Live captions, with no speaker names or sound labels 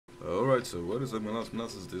Alright, so what is det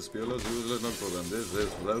spelas på den? This is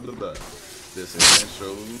blah blah blah. This is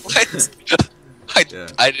intro. What?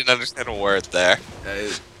 I didn't understand a word there.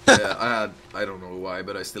 I don't know why,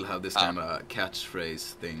 but I still have this kind of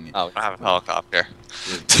catchphrase thing. Oh, I have a helicopter.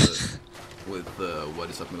 With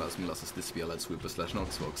what is up med det spelar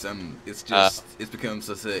Sweboys/NoxFox, and it's just it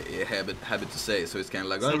becomes as a habit to say, so it's kind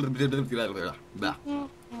of like blah.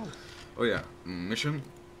 Oh yeah, mission.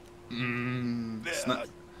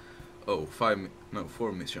 Oh, 4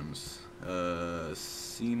 missions.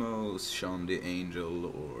 Simo, Sean the Angel,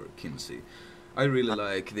 or Kinsey. I really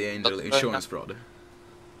like the Angel insurance fraud.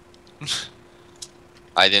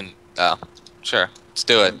 I didn't. Oh, sure. Let's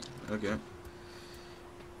do it. Okay.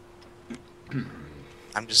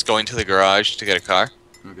 I'm just going to the garage to get a car.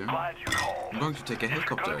 Okay. I'm going to take a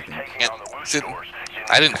helicopter, I think.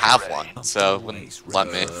 I didn't have one, so it wouldn't let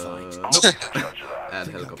me. Nope. Add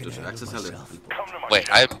helicopter to access helicopter. Wait,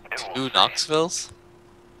 I have 2 Knoxvilles?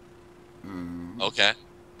 Okay.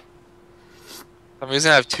 For some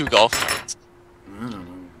reason I have 2 golf carts. I don't know.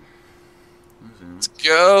 Let's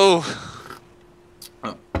go!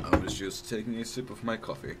 Oh, I was just taking a sip of my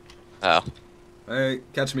coffee. Oh. Hey,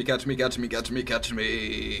 catch me, catch me, catch me, catch me, catch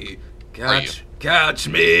me! Catch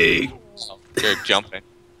me! Oh, you're jumping.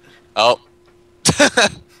 Oh.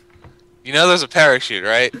 You know there's a parachute,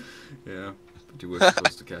 right? Yeah, but you were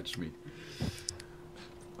supposed to catch me.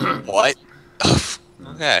 What?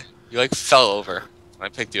 Okay. You like fell over when I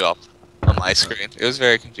picked you up on my screen. It was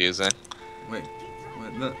very confusing. Wait,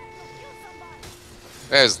 what the?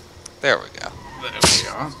 There we go.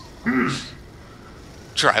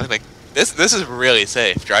 Driving like this is really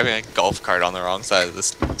safe. Driving a golf cart on the wrong side of the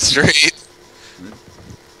street.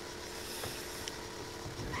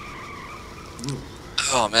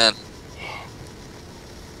 Oh man.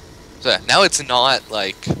 So now it's not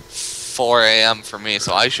like 4 AM for me,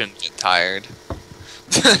 so I shouldn't get tired.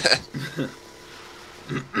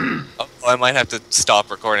 Oh, I might have to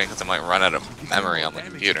stop recording because I might run out of memory on my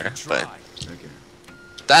computer, but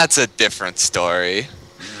that's a different story.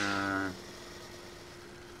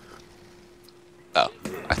 Oh,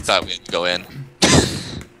 I thought we had to go in.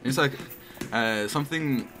 It's like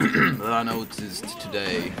something that I noticed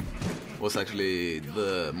today was actually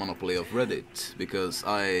the monopoly of Reddit, because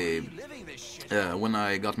when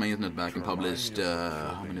I got my internet back and published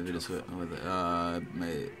how many videos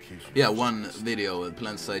one video, the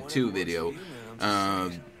Planet Side 2 video,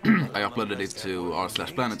 I uploaded it to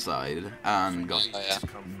r/PlanetSide and got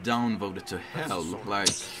downvoted to hell,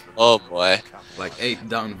 like oh boy, like 8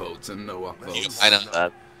 downvotes and no upvotes. I know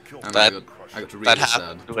that. And I got really that sad.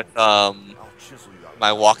 happened with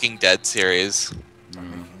my Walking Dead series.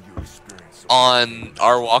 On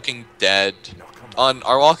our Walking Dead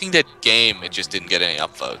game, it just didn't get any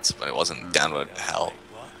upvotes, but it wasn't downvoted to hell.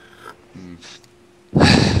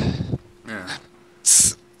 Yeah.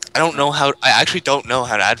 I don't know how. I actually don't know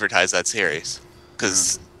how to advertise that series,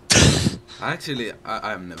 because I've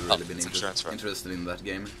never really been interested in that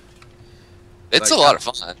game. It's like, a lot of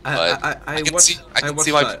fun. But I can see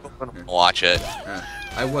why people want to watch it.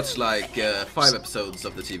 I watched like 5 episodes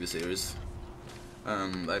of the TV series,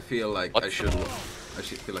 and I feel like I should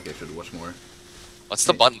watch more. What's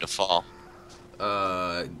the button to fall?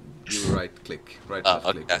 You left click,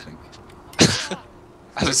 I think.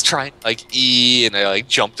 I was trying like E, and I like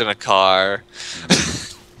jumped in a car.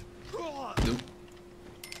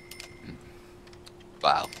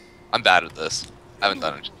 Wow, I'm bad at this. I haven't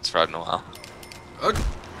done it for a while.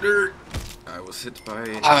 I was hit by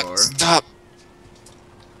a car. Stop!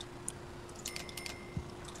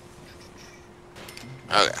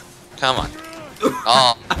 Okay, come on.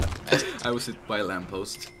 Oh, I was hit by a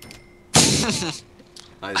lamppost.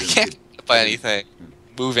 I can't hit by anything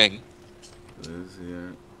moving.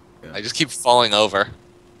 Yeah. I just keep falling over.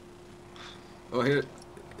 Oh, here.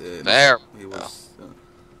 There. He was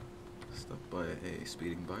stopped by a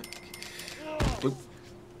speeding bike. Oop.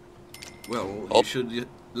 Well, you should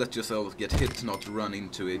let yourself get hit, not run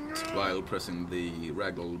into it while pressing the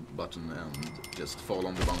ragdoll button and just fall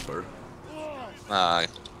on the bumper. Yeah,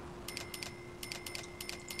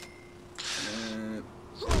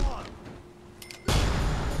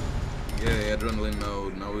 adrenaline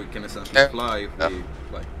mode. Now we can essentially fly if we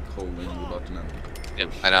like holding the button and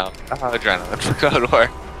yep, I know. Adrenaline for God War.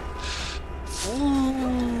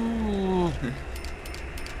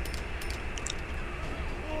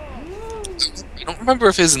 I don't remember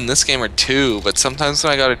if it was in this game or 2, but sometimes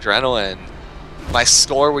when I got adrenaline, my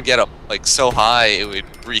score would get up like so high it would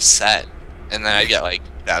reset, and then I'd get like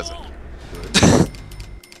 1,000.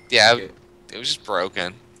 Yeah, it was just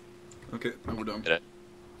broken. Okay, now we're done.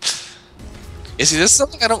 You see, this is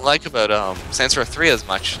something I don't like about Saints Row 3 as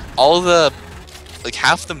much. All the like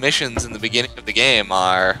half the missions in the beginning of the game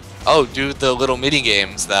are do the little mini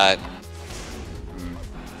games that.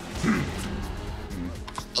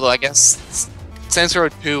 Although I guess Saints Row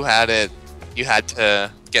 2 had it, you had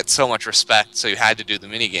to get so much respect, so you had to do the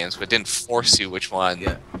mini games, but it didn't force you which one.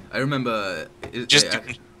 Yeah, I remember. Just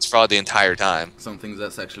fraud the entire time. Something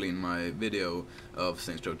that's actually in my video of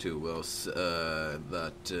Saints Row 2 was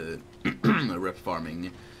that rep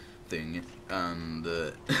farming thing, and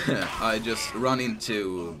I just run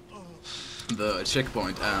into the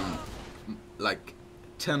checkpoint and like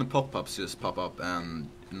 10 pop-ups just pop up and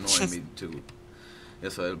annoy me too. Yeah,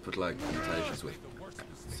 so I'll put like annotations with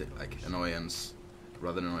like annoyance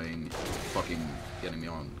rather than annoying fucking getting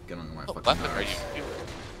on my fucking nerves.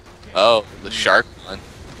 Oh, the shark one.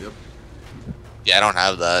 Yep. Yeah, I don't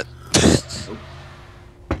have that. Nope.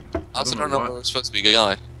 I also don't know where we're supposed to be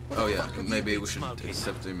going. Oh yeah, maybe we should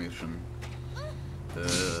accept the mission.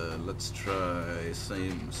 Let's try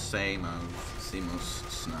same as Seamus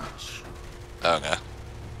Snatch. Okay.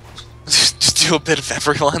 Just do a bit of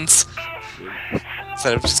everyone's.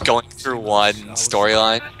 Instead of just going through one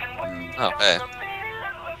storyline. Oh, hey.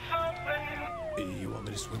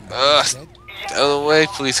 Ugh. Out of the way,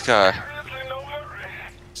 police car.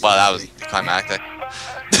 Wow, that was climactic.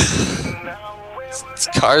 This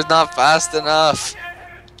car's not fast enough.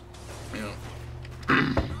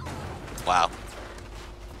 Wow.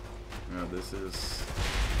 Yeah, this is.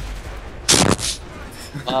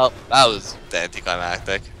 Well, that was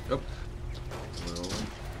anticlimactic. Yep. Well,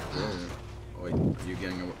 oh, wait, you're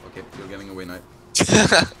getting away. Okay, you're getting away now.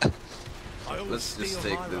 Let's just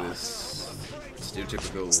take this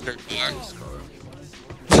stereotypical police car.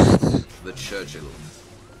 The Churchill.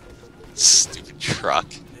 Stupid truck.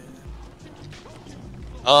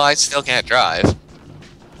 Oh, I still can't drive.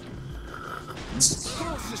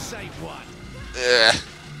 Ugh.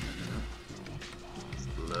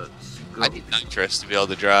 Let's go. I need nitrous to be able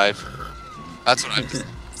to drive. That's what I'm.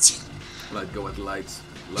 Like go at light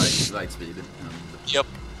speed. Yep.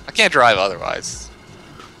 I can't drive otherwise.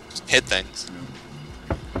 Just hit things.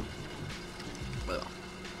 Well.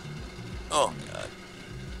 Oh god.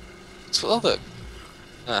 What's with all the?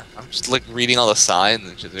 I'm just like reading all the signs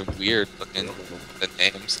and just they're weird looking the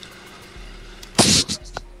names.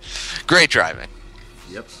 Great driving.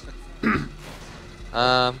 Yep.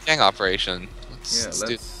 Gang operation. Let's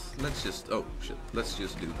just let's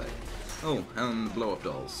just do that. Oh, and blow up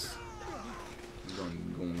dolls.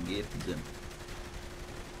 I'm going to get them.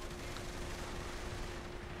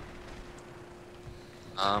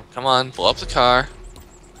 Come on, blow up the car.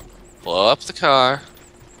 Blow up the car.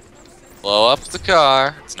 Blow up the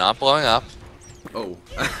car. It's not blowing up. Oh,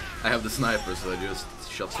 I have the sniper, so I just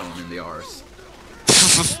shot someone in the arse.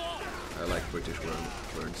 I like British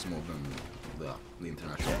words more than the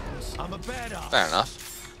international ones. Fair enough.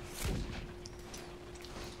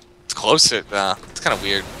 It's closer. It's kind of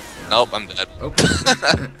weird. Nope, I'm dead. Oh.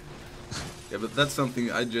 Yeah, but that's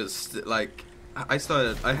something I just like. I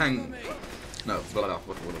started I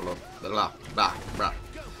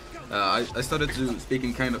started to speak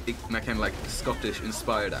in kind of like Scottish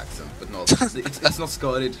inspired accent, but not. It's not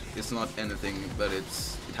Scottish. It's not anything, but it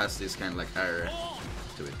has this kind of like air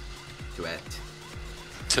to it.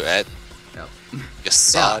 To it. Yeah. You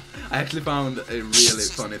sod. Yeah, I actually found a really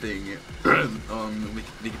funny thing on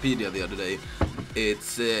Wikipedia the other day.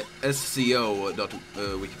 It's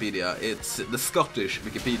sco.wikipedia. It's the Scottish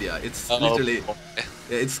Wikipedia. It's literally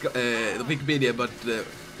it's the Wikipedia, but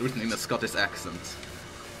written in a Scottish accent.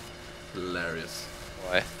 Hilarious.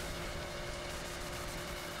 Boy.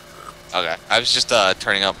 Okay, I was just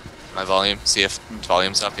turning up my volume, see if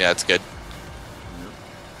volume's up. Yeah, it's good.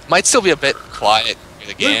 Might still be a bit quiet in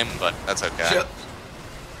the game, but that's okay.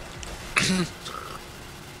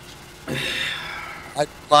 I'd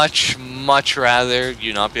much rather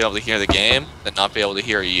you not be able to hear the game than not be able to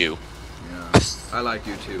hear you. Yeah, I like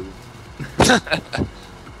you too. I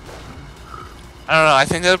don't know, I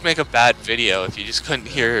think that would make a bad video if you just couldn't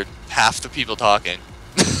hear half the people talking.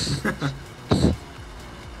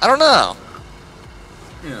 I don't know.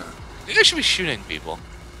 Yeah. Maybe I should be shooting people.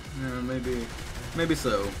 Yeah, maybe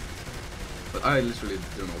so. But I literally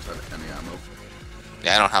do not have any ammo.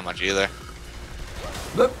 Yeah, I don't have much either.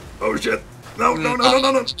 Oh shit! No!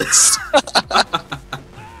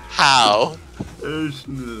 How?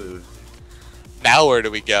 Now where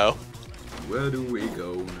do we go? Where do we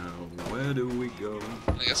go now? Where do we go?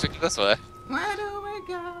 I guess we go this way. Where do we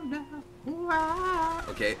go now? Wow.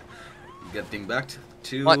 Okay, getting back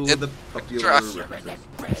to the popular references.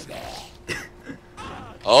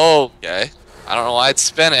 Okay. I don't know why it's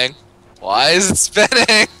spinning. Why is it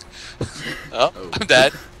spinning? Oh, Oh. I'm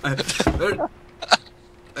dead. There-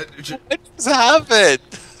 What just happened?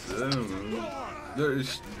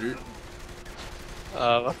 There's...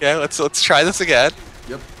 Okay, let's try this again.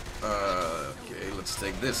 Yep. Okay, let's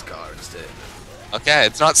take this car instead. Okay,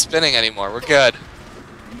 it's not spinning anymore. We're good.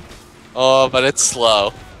 Oh, but it's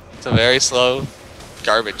slow. It's a very slow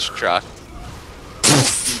garbage truck.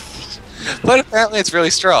 But apparently it's really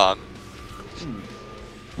strong.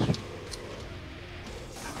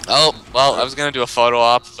 Oh, well, I was gonna do a photo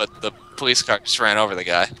op, but the police car just ran over the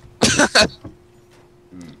guy.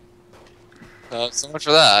 So much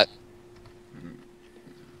for that.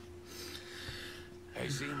 Hey,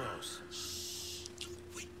 Zemos.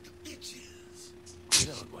 Wait, bitches. You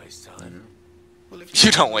don't waste time. Well, if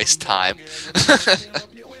You don't waste time.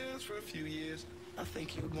 For a few years, I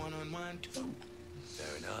think you'd want to unwind too.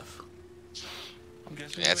 Fair enough.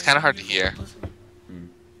 Yeah, it's kind of hard to hear.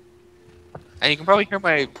 And you can probably hear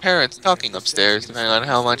my parents talking upstairs, depending on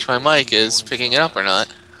how much my mic is picking it up or not.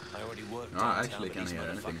 No, I actually can't hear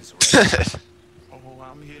anything. Oh,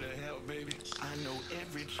 I'm here to help, baby. I know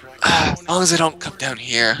every track. As long as I don't come down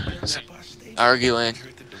here arguing.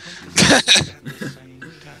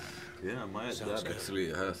 Yeah, my dad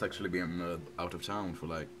has actually been out of town for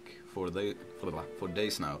like 4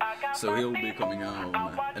 days now, so he'll be coming home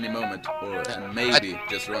any moment, and maybe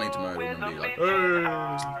just run into my room and be like, "Hey."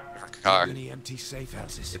 Car. Any empty safe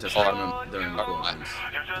houses? It has happened during the quarantines.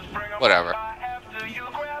 Whatever.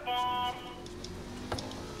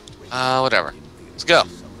 Whatever. Let's go.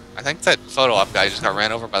 I think that photo op guy just got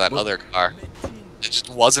ran over by that other car. It just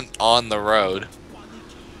wasn't on the road.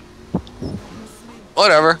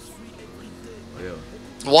 Whatever. Yeah.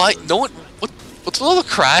 Why? No one. What's with all the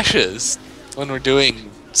crashes when we're doing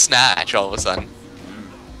Snatch all of a sudden?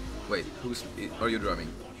 Wait, are you driving?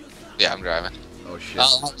 Yeah, I'm driving. Oh shit.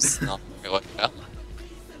 No. Okay, what the hell?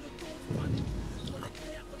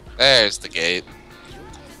 There's the gate.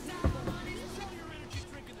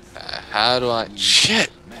 How do I... Shit!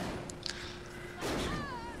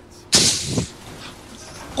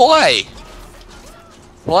 Why?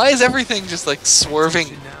 Why is everything just like swerving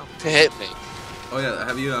to hit me? Oh yeah,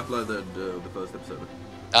 have you uploaded the first episode?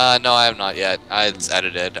 No, I have not yet. It's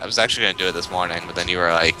edited. I was actually gonna do it this morning, but then you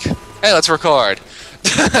were like, "Hey, let's record."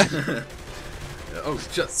 Yeah, oh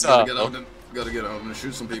shit! So- Gotta get home and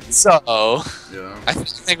shoot some people. So, Yeah. I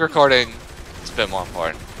think recording is a bit more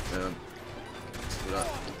important. Yeah.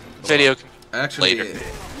 Video Actually, later.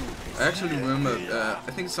 I actually remember.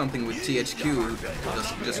 I think something with THQ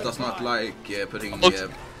just does not like putting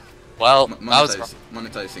Well, that was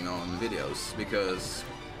monetizing on videos because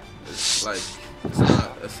it's like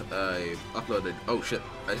I uploaded. Oh shit!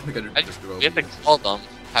 I think I just drove. we have to call them.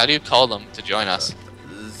 How do you call them to join us?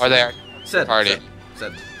 Or they are party?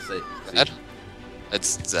 Zed. Zed?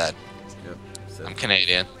 It's Zed. Yep. Zed. I'm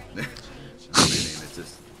Canadian. It's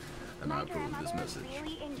just, and I approve this message.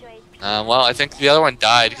 Well, I think the other one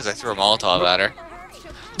died because I threw a Molotov at her.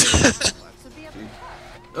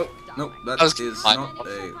 Oh no, that was is fine. not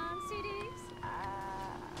a.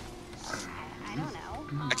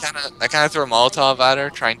 I kind of threw a Molotov at her,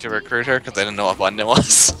 trying to recruit her because I didn't know what button it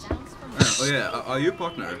was. Oh yeah, are you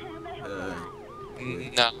partner?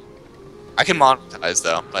 No, I can monetize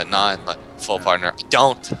though, but not like full partner. I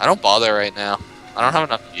don't bother right now. I don't have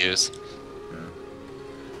enough views.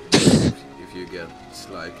 If you get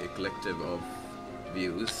like a collective of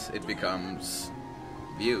views, it becomes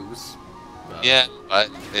views. But Yeah, but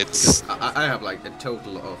it's I have like a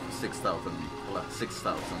total of 6,000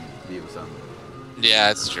 views on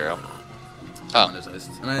yeah, it's true.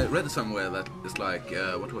 monetized. And I read somewhere that it's like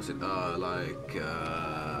what was it?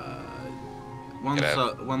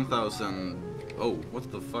 1,000. Oh,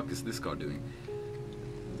 what the fuck is this car doing?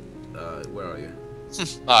 Where are you?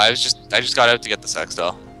 Oh, I just got out to get the sex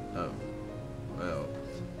doll. Oh, well,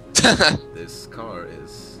 this car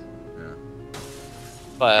is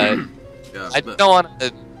But yeah. I but- don't want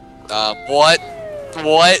to. What?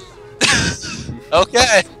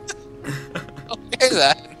 Okay. Okay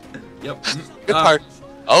then. Yep. Good part.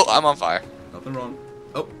 Oh, I'm on fire. Nothing wrong.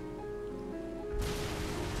 Oh,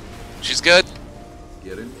 She's good.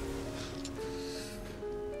 get in.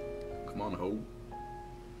 Come on, ho.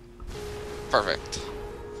 Perfect.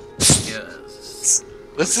 Yes.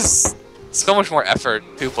 This is so much more effort,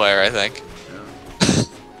 two-player, I think. Yeah.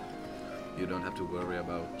 You don't have to worry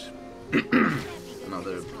about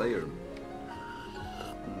another player.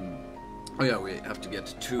 Oh yeah, we have to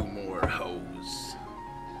get 2 more hoes.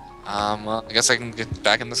 Well, I guess I can get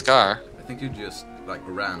back in this car. I think you just like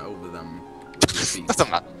ran over them with your feet. Doesn't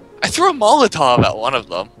matter. I threw a Molotov at one of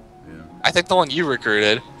them. Yeah. I think the one you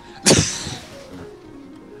recruited.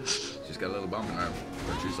 got a little bump in her,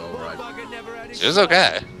 but she's alright. She was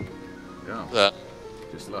okay. Yeah.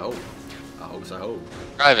 Just a hope. I hope.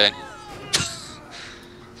 Driving.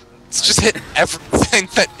 It's just hit everything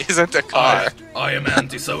that isn't a car. I am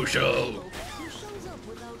antisocial.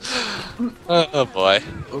 Oh boy.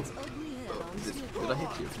 Oh. Did I hit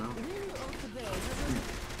you? No.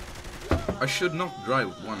 I should not drive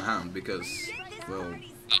with one hand because, well...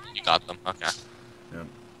 You got them, okay. Yeah.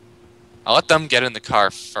 I'll let them get in the car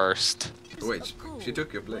first. Wait, she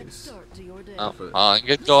took your place. Oh, I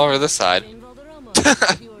can go over this side.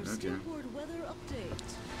 Okay.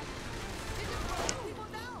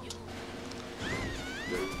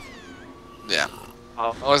 Yeah.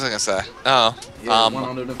 What was I gonna say? Oh, Yeah,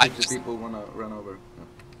 150 people wanna run over.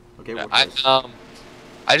 Okay, yeah, what else?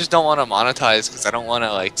 I just don't want to monetize because I don't want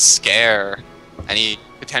to like scare any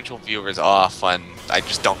potential viewers off when I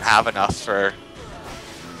just don't have enough for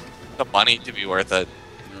the money to be worth it.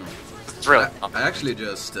 No. It's really I actually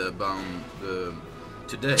just bound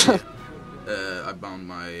today. I bound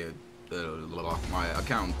my my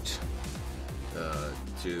account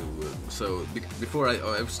to so before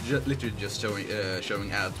I was literally just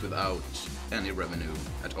showing ads without any revenue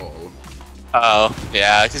at all. Oh,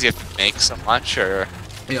 yeah, because you have to make so much, or...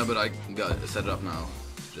 Yeah, but I got it set it up now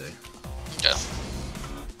today. Yeah.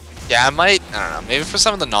 Yeah, I might, I don't know, maybe for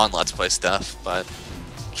some of the non-Let's Play stuff, but...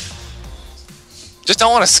 Just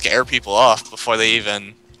don't want to scare people off before they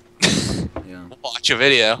even Yeah. watch a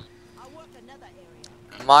video.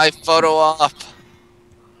 My photo op!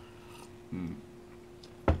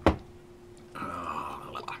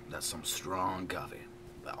 That's some strong coffee.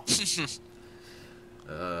 Well.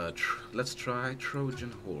 Let's try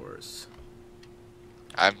Trojan Horse.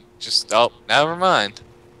 I'm just, oh, never mind.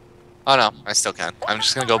 Oh no, I still can. I'm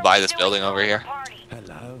just gonna go buy this building over here.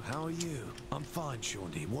 Hello, how are you? I'm fine,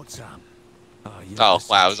 Shawnee. What's up? Oh,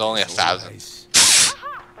 wow, it was only 1,000.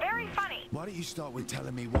 Very funny. Why don't you start with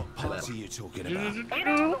telling me what party you're talking about? You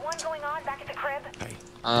know the one going on back at the crib? Hey,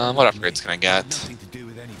 What upgrades can I get? nothing to do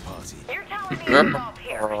with any party. You're telling me you're involved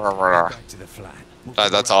here. Back to the flat. We'll figure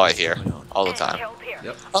That's out all I what's hear, going on. all the time. Killed here.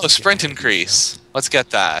 Yep. Oh, sprint increase. Let's get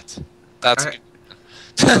that. That's I- good.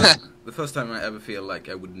 The first time I ever feel like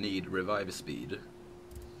I would need revive speed.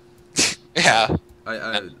 Yeah,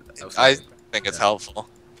 I was I like, think it's yeah. helpful.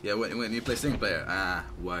 Yeah, when you play single player,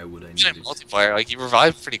 why would I need Even in it? multiplayer, like, you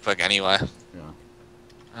revive pretty quick anyway.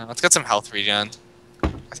 Yeah. Let's get some health regen. Yeah.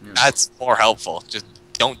 That's more helpful. Just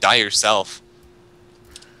don't die yourself.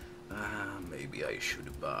 Maybe I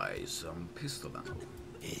should buy some pistol ammo.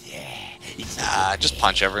 Just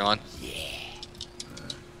punch everyone.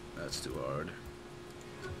 That's too hard.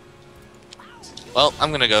 Well,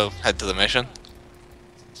 I'm gonna go head to the mission.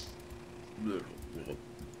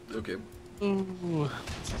 Okay.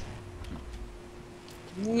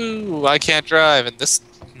 Ooh, I can't drive, and this...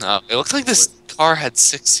 No, it looks like this car had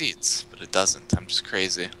 6 seats, but it doesn't. I'm just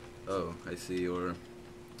crazy. Oh, I see your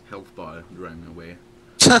health bar driving away.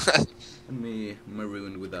 It's And me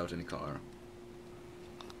marooned without any car.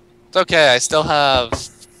 okay, I still have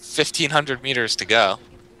 1,500 meters to go.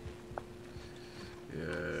 Yeah.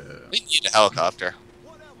 We need a helicopter.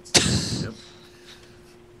 Yep.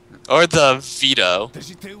 Or the Vito.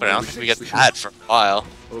 Does it do But I don't what think we you get think? that for a while.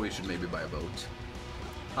 Or we should maybe buy a boat.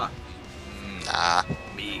 Ha. Nah.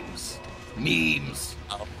 Memes. Memes.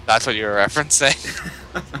 Oh, that's what you were referencing?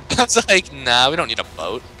 I was like, nah, we don't need a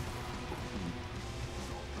boat.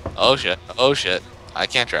 Oh shit, oh shit. I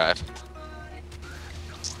can't drive.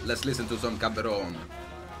 Let's listen to some Cabron.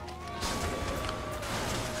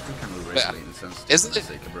 Still kind of Yeah. in the sense Isn't when I it-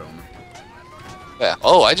 say Cabron. Yeah.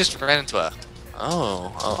 Oh, I just ran into a...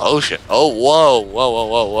 Oh shit. Oh, whoa,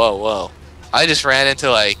 whoa. I just ran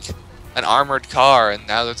into, like, an armored car, and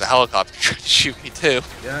now there's a helicopter trying to shoot me, too.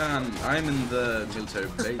 Yeah, and I'm in the military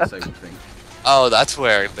base, I would think. Oh, that's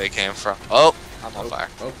where they came from. Oh, I'm on fire.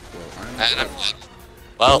 Oh, well, And I'm dead. Oh,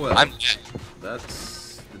 Well, well. I'm dead.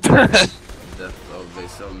 That's the death of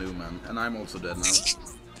ZellnuuEon, and I'm also dead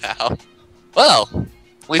now. Ow. Well,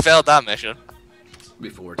 we failed that mission.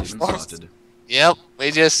 Before it even started. Yep,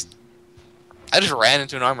 I just ran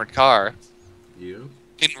into an armored car. You?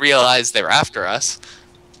 Didn't realize they were after us.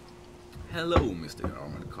 Hello, Mr.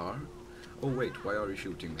 Armored Car. Oh wait, why are you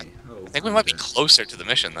shooting me? Oh, I think we might be closer to the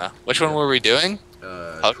mission, though. Which one were we doing?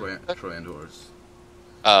 Troy and Horse.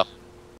 Oh,